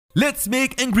Let's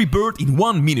make Angry Bird in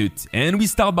 1 minute, and we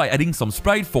start by adding some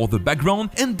sprite for the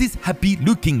background and this happy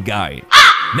looking guy.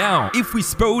 Now, if we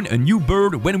spawn a new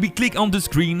bird when we click on the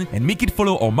screen and make it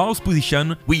follow our mouse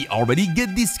position, we already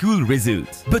get this cool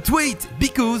result. But wait,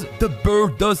 because the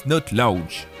bird does not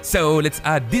launch. So let's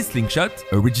add this slingshot,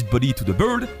 a rigid body to the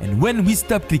bird, and when we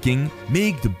stop clicking,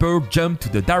 make the bird jump to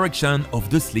the direction of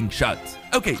the slingshot.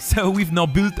 Okay, so we've now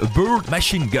built a bird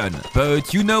machine gun,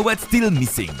 but you know what's still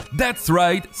missing? That's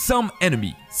right, some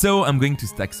enemy. So I'm going to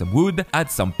stack some wood, add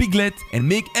some piglet, and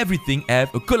make everything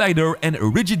have a collider and a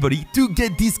rigid body to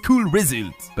get this cool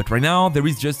result. But right now, there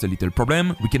is just a little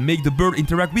problem. We can make the bird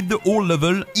interact with the whole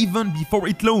level even before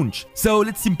it launch. So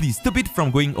let's simply stop it from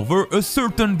going over a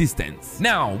certain distance.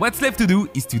 Now, what's left to do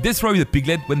is to destroy the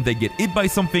piglet when they get hit by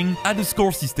something, add a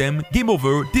score system, game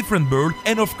over, different bird,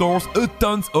 and of course, a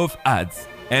tons of ads.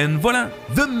 And voila,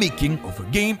 the making of a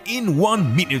game in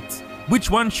 1 minute. Which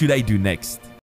one should I do next?